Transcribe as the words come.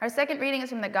Our second reading is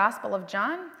from the Gospel of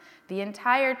John. The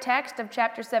entire text of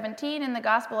chapter 17 in the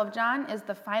Gospel of John is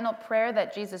the final prayer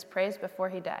that Jesus prays before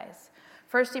he dies.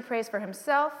 First, he prays for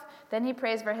himself, then he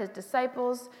prays for his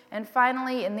disciples, and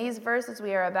finally, in these verses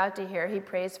we are about to hear, he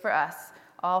prays for us,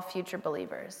 all future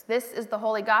believers. This is the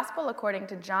Holy Gospel according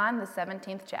to John, the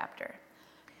 17th chapter.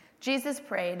 Jesus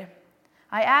prayed,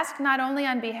 "I ask not only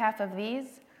on behalf of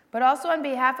these, but also on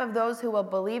behalf of those who will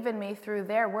believe in me through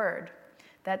their word,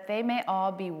 that they may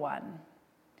all be one.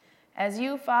 As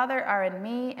you, Father, are in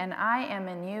me and I am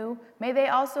in you, may they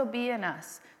also be in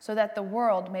us, so that the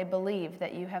world may believe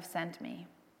that you have sent me.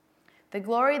 The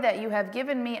glory that you have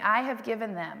given me, I have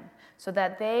given them, so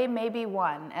that they may be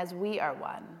one as we are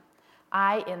one.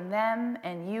 I in them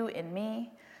and you in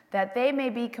me, that they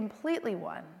may be completely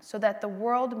one, so that the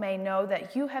world may know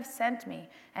that you have sent me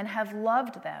and have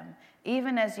loved them,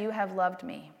 even as you have loved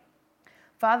me.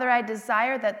 Father, I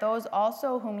desire that those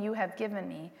also whom you have given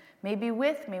me may be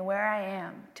with me where I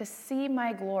am, to see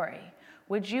my glory,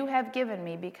 which you have given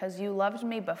me because you loved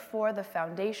me before the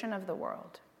foundation of the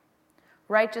world.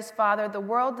 Righteous Father, the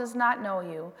world does not know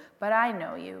you, but I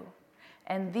know you,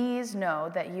 and these know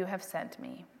that you have sent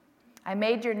me. I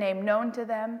made your name known to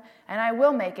them, and I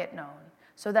will make it known,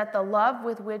 so that the love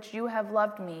with which you have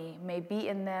loved me may be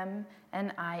in them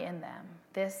and I in them."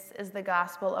 This is the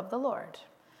gospel of the Lord.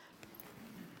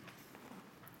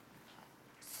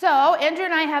 So, Andrew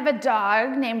and I have a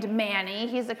dog named Manny.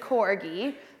 He's a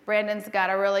corgi. Brandon's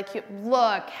got a really cute,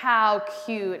 look how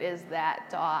cute is that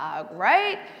dog,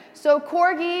 right? So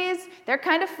corgis, they're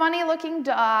kind of funny looking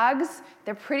dogs.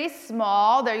 They're pretty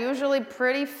small. They're usually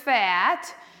pretty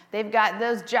fat. They've got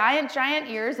those giant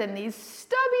ears and these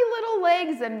stubby little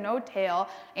legs and no tail.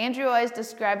 Andrew always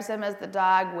describes him as the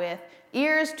dog with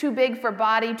ears too big for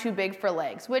body, too big for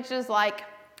legs, which is like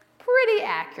pretty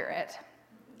accurate.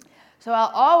 So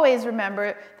I'll always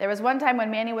remember, there was one time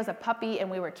when Manny was a puppy and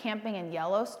we were camping in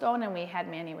Yellowstone and we had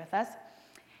Manny with us.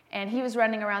 And he was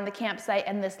running around the campsite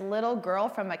and this little girl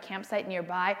from a campsite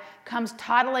nearby comes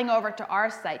toddling over to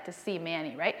our site to see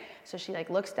Manny, right? So she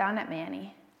looks down at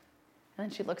Manny and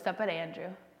then she looks up at Andrew.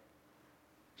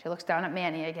 She looks down at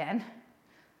Manny again.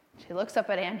 She looks up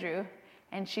at Andrew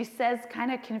and she says,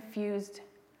 kind of confused,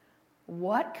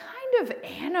 "What kind of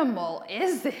animal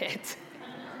is it?"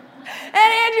 And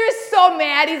Andrew's so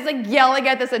mad, he's yelling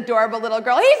at this adorable little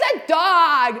girl. "He's a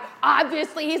dog!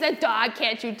 Obviously, he's a dog.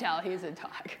 Can't you tell he's a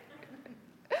dog?"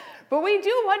 But we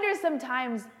do wonder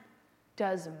sometimes,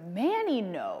 does Manny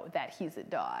know that he's a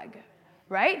dog?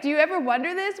 Right? Do you ever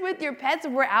wonder this with your pets?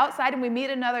 If we're outside and we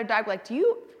meet another dog, do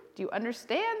you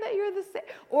understand that you're the same?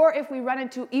 Or if we run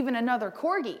into even another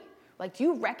corgi, do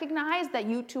you recognize that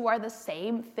you two are the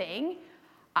same thing?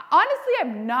 Honestly,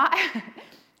 I'm not...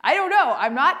 I don't know.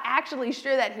 I'm not actually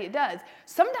sure that he does.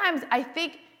 Sometimes I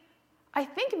think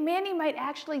Manny might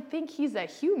actually think he's a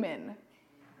human.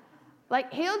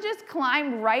 He'll just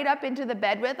climb right up into the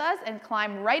bed with us and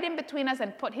climb right in between us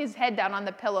and put his head down on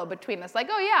the pillow between us.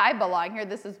 "Oh yeah, I belong here.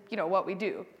 This is, what we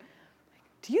do."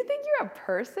 Do you think you're a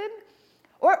person?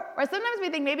 Or sometimes we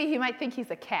think maybe he might think he's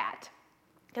a cat.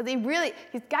 Because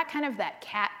he's got kind of that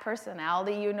cat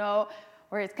personality,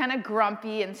 where he's kind of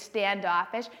grumpy and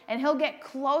standoffish, and he'll get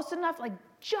close enough,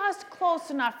 just close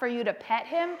enough for you to pet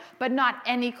him, but not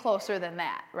any closer than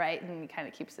that, right? And he kind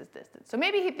of keeps his distance. So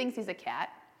maybe he thinks he's a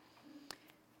cat.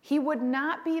 He would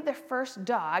not be the first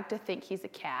dog to think he's a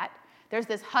cat. There's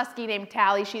this husky named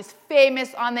Tally. She's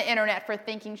famous on the internet for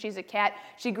thinking she's a cat.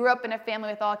 She grew up in a family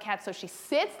with all cats, so she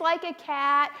sits like a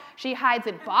cat. She hides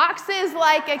in boxes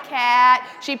like a cat.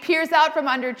 She peers out from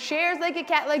under chairs like a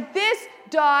cat. This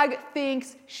dog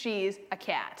thinks she's a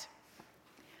cat.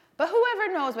 But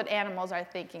whoever knows what animals are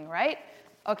thinking, right?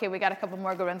 Okay, we got a couple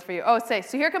more good ones for you.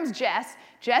 So here comes Jess.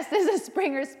 Jess is a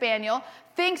Springer Spaniel,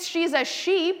 thinks she's a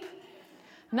sheep.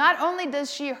 Not only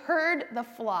does she herd the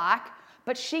flock,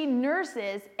 but she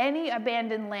nurses any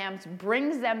abandoned lambs,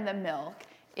 brings them the milk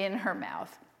in her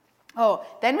mouth.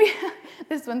 Then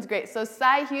this one's great. So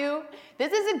Sai-Hu,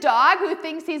 this is a dog who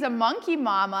thinks he's a monkey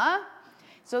mama.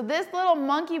 So this little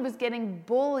monkey was getting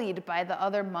bullied by the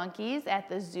other monkeys at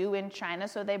the zoo in China.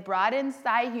 So they brought in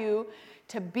Sai-Hu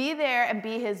to be there and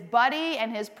be his buddy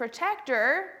and his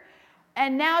protector.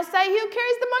 And now Sai-Hu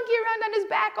carries the monkey around on his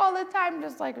back all the time,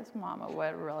 just like his mama.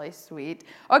 What really sweet.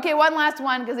 Okay, one last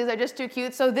one, because these are just too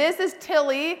cute. So this is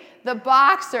Tilly, the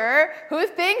boxer, who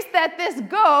thinks that this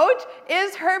goat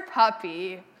is her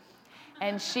puppy.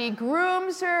 And she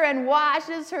grooms her and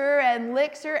washes her and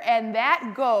licks her, and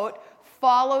that goat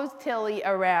follows Tilly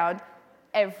around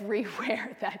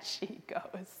everywhere that she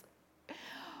goes.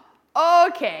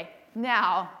 Okay,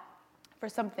 now for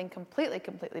something completely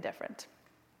different.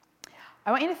 I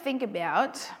want you to think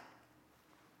about,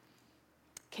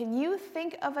 can you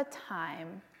think of a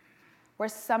time where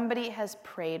somebody has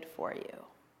prayed for you?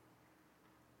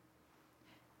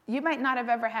 You might not have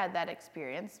ever had that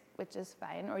experience, which is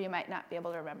fine, or you might not be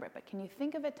able to remember it, but can you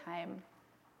think of a time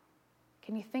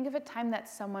that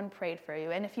someone prayed for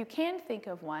you? And if you can think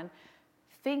of one,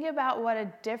 think about what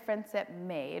a difference it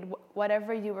made,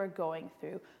 whatever you were going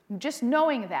through. Just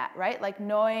knowing that, right? Like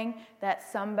knowing that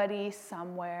somebody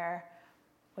somewhere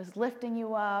was lifting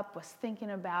you up, was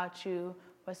thinking about you,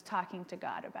 was talking to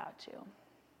God about you.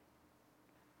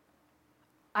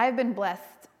 I've been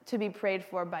blessed to be prayed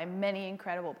for by many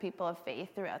incredible people of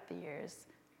faith throughout the years.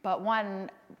 But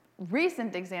one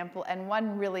recent example, and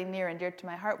one really near and dear to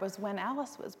my heart, was when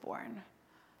Alice was born.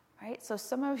 Right? So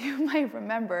some of you might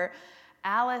remember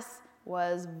Alice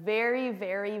was very,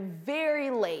 very,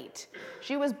 very late.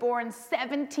 She was born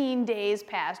 17 days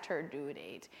past her due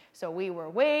date. So we were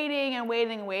waiting and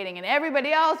waiting and waiting, and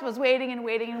everybody else was waiting and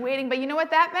waiting and waiting. But you know what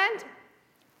that meant?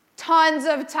 Tons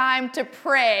of time to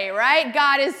pray, right?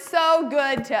 God is so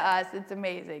good to us. It's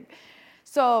amazing.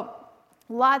 So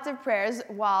lots of prayers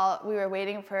while we were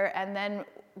waiting for her. And then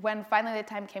when finally the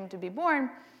time came to be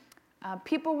born,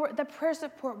 the prayer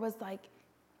support was like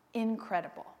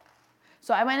incredible.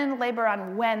 So I went into labor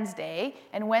on Wednesday,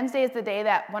 and Wednesday is the day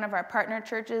that one of our partner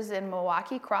churches in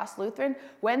Milwaukee, Cross Lutheran,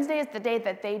 Wednesday is the day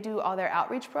that they do all their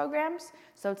outreach programs.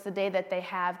 So it's the day that they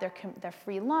have their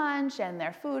free lunch and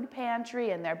their food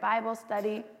pantry and their Bible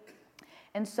study.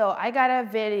 And so I got a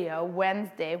video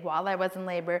Wednesday while I was in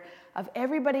labor of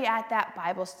everybody at that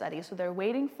Bible study. So they're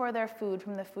waiting for their food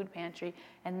from the food pantry,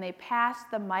 and they passed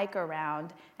the mic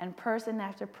around, and person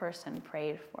after person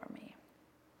prayed for me.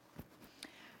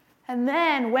 And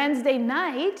then Wednesday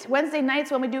nights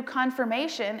when we do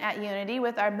confirmation at Unity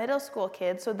with our middle school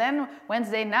kids. So then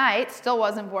Wednesday night, still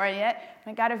wasn't born yet,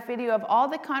 I got a video of all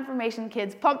the confirmation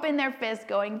kids pumping their fists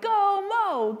going, "Go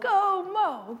Mo, go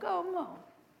Mo, go Mo."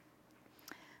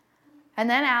 And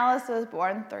then Alice was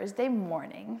born Thursday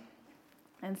morning.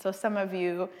 And so some of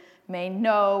you may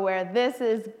know where this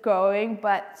is going,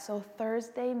 but so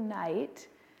Thursday night,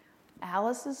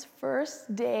 Alice's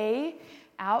first day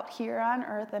out here on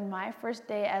earth and my first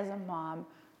day as a mom,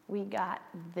 we got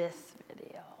this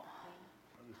video.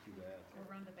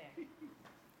 Over on the back.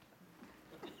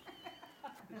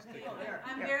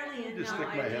 I'm barely in now. Just stick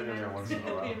my head in there once in a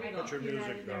while. Put your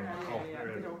music down. Oh, there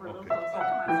it is. Okay. I'm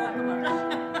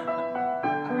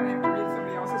gonna have to read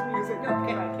somebody else's music. Okay,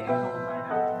 I can't hold mine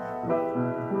up.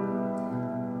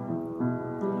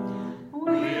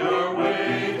 We are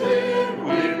waiting,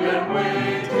 we've been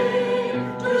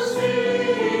waiting to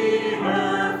see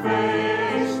her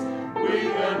face.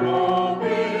 We've been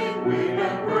hoping, we've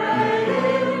been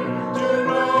praying to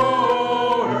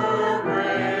know her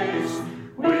grace.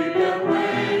 We've been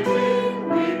waiting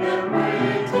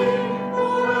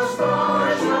for a star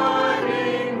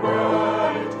shining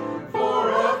bright, for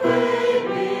a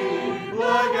baby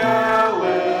like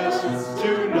Alice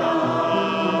tonight.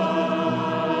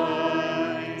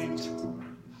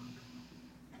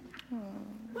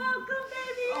 Welcome,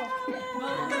 baby Alice.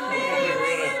 Welcome,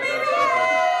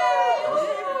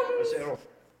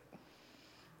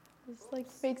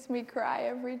 This makes me cry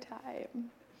every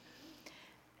time.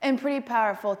 And pretty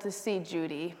powerful to see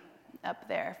Judy up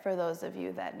there, for those of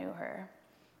you that knew her.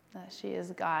 She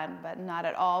is gone, but not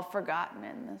at all forgotten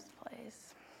in this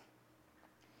place.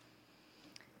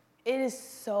 It is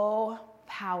so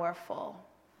powerful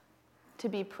to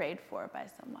be prayed for by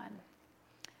someone.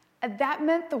 And that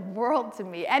meant the world to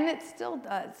me, and it still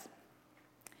does.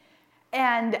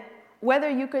 And whether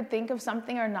you could think of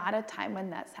something or not, a time when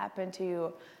that's happened to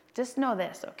you, just know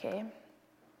this, okay?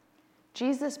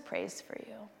 Jesus prays for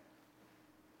you.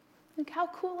 Look, how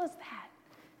cool is that?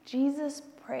 Jesus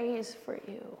prays for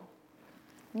you.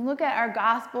 And look at our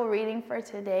gospel reading for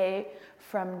today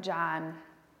from John.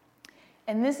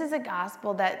 And this is a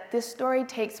gospel that this story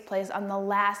takes place on the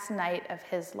last night of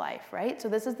his life, right? So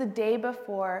this is the day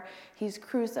before he's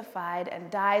crucified and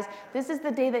dies. This is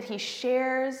the day that he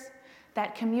shares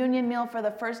that communion meal for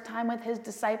the first time with his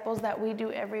disciples that we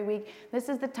do every week. This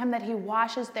is the time that he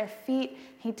washes their feet.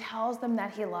 He tells them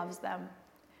that he loves them.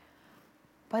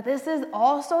 But this is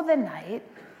also the night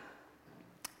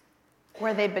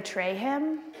where they betray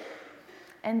him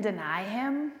and deny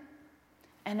him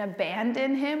and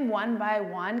abandon him one by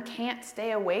one, can't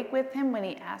stay awake with him when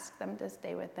he asks them to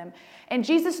stay with him. And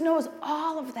Jesus knows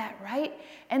all of that, right?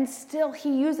 And still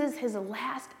he uses his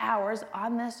last hours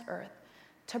on this earth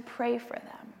to pray for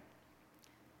them.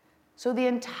 So the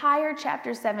entire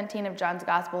chapter 17 of John's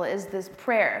Gospel is this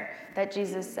prayer that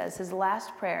Jesus says, his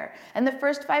last prayer. And the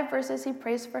first 5 verses he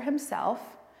prays for himself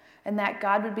and that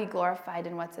God would be glorified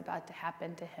in what's about to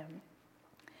happen to him.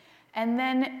 And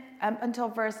then until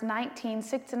verse 19,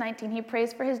 6 to 19, he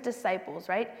prays for his disciples,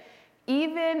 right?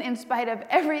 Even in spite of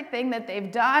everything that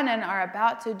they've done and are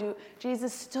about to do,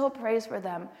 Jesus still prays for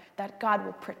them, that God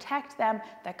will protect them,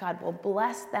 that God will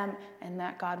bless them, and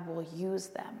that God will use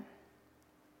them.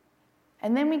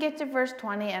 And then we get to verse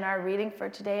 20 and our reading for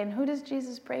today, and who does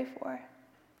Jesus pray for?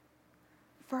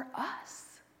 For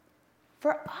us.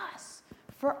 For us.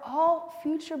 For all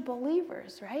future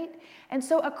believers, right? And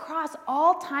so across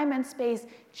all time and space,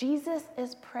 Jesus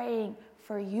is praying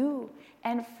for you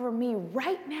and for me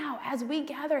right now. As we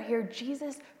gather here,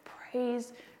 Jesus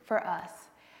prays for us.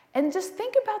 And just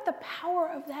think about the power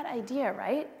of that idea,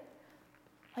 right?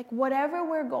 Like whatever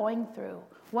we're going through,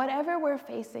 whatever we're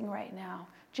facing right now,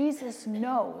 Jesus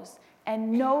knows and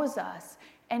knows us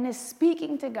and is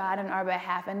speaking to God on our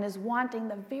behalf and is wanting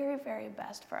the very, very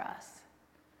best for us.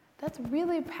 That's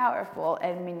really powerful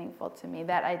and meaningful to me,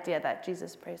 that idea that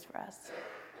Jesus prays for us.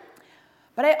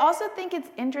 But I also think it's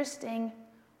interesting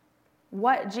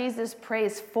what Jesus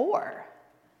prays for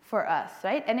us,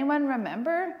 right? Anyone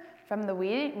remember from the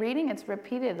reading? It's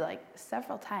repeated like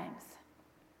several times.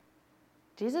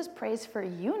 Jesus prays for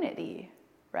unity,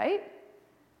 right?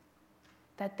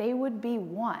 That they would be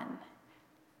one.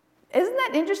 Isn't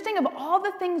that interesting? Of all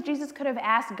the things Jesus could have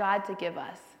asked God to give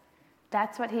us,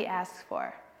 that's what he asks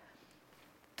for.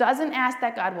 Doesn't ask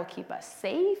that God will keep us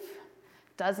safe.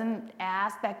 Doesn't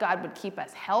ask that God would keep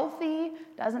us healthy.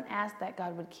 Doesn't ask that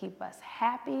God would keep us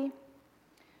happy.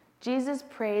 Jesus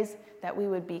prays that we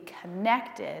would be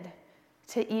connected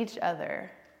to each other.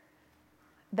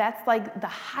 That's like the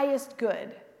highest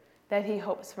good that he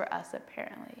hopes for us,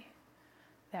 apparently.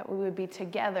 That we would be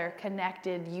together,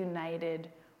 connected, united,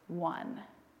 one.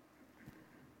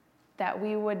 That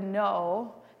we would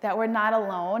know that we're not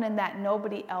alone and that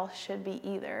nobody else should be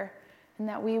either. And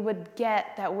that we would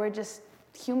get that we're just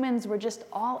humans, we're just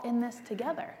all in this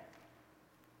together.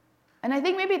 And I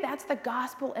think maybe that's the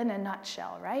gospel in a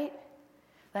nutshell, right?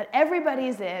 That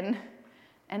everybody's in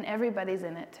and everybody's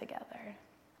in it together.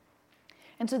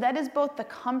 And so that is both the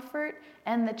comfort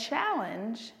and the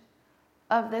challenge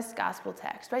of this gospel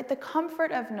text, right? The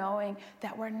comfort of knowing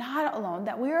that we're not alone,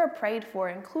 that we are prayed for,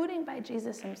 including by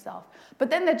Jesus himself. But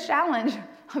then the challenge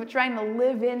of trying to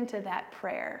live into that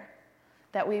prayer,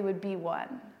 that we would be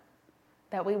one,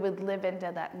 that we would live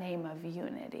into that name of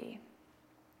unity.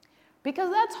 Because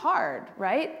that's hard,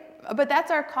 right? But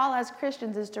that's our call as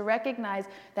Christians, is to recognize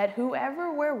that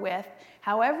whoever we're with,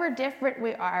 however different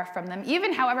we are from them,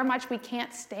 even however much we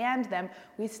can't stand them,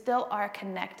 we still are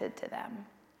connected to them.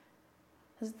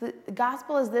 The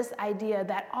gospel is this idea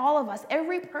that all of us,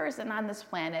 every person on this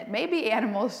planet, maybe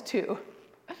animals too,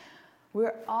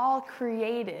 we're all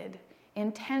created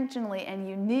intentionally and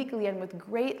uniquely and with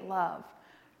great love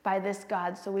by this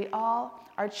God. So we all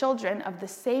are children of the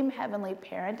same heavenly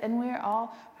parent, and we are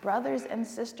all brothers and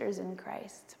sisters in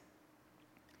Christ.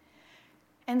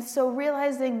 And so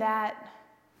realizing that,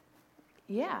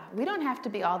 yeah, we don't have to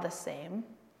be all the same.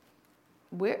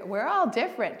 We're all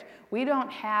different. We don't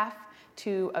have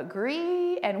to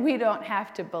agree, and we don't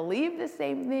have to believe the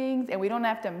same things, and we don't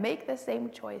have to make the same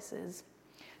choices.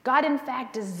 God, in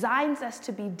fact, designs us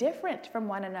to be different from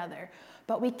one another,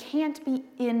 but we can't be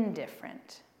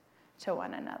indifferent to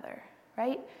one another,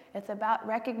 right? It's about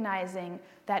recognizing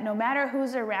that no matter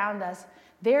who's around us,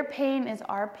 their pain is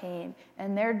our pain,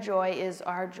 and their joy is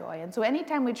our joy. And so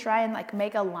anytime we try and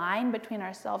make a line between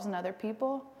ourselves and other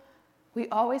people, we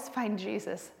always find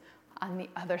Jesus on the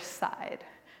other side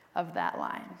of that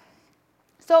line.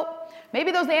 So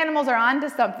maybe those animals are onto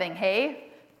something, hey?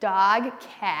 Dog,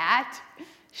 cat,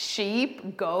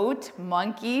 sheep, goat,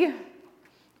 monkey.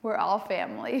 We're all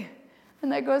family.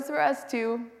 And that goes for us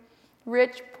too.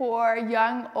 Rich, poor,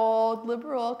 young, old,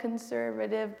 liberal,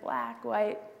 conservative, black,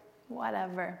 white,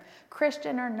 whatever.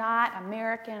 Christian or not,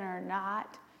 American or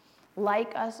not,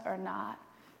 like us or not,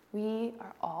 we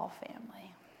are all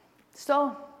family.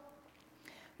 So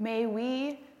may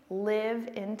we live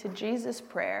into Jesus'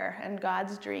 prayer and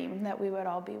God's dream that we would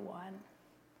all be one.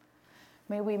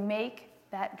 May we make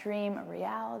that dream a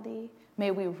reality.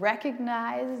 May we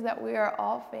recognize that we are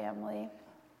all family.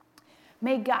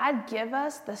 May God give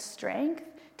us the strength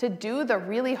to do the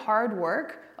really hard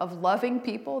work of loving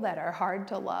people that are hard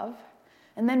to love.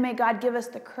 And then may God give us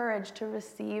the courage to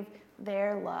receive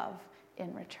their love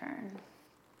in return.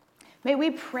 May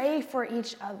we pray for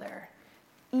each other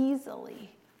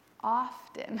easily,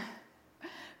 often,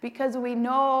 because we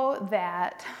know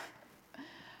that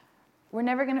we're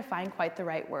never going to find quite the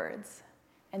right words.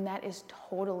 And that is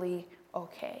totally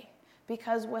okay.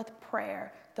 Because with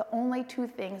prayer, the only two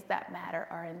things that matter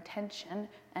are intention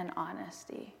and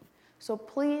honesty. So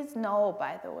please know,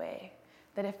 by the way,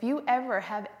 that if you ever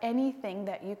have anything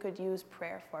that you could use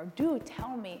prayer for, do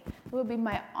tell me. It would be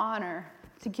my honor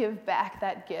to give back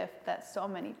that gift that so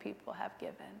many people have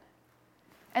given.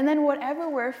 And then whatever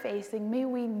we're facing, may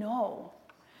we know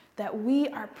that we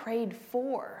are prayed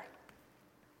for.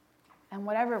 And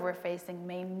whatever we're facing,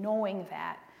 may knowing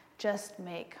that just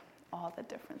make all the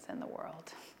difference in the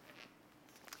world.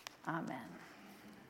 Amen.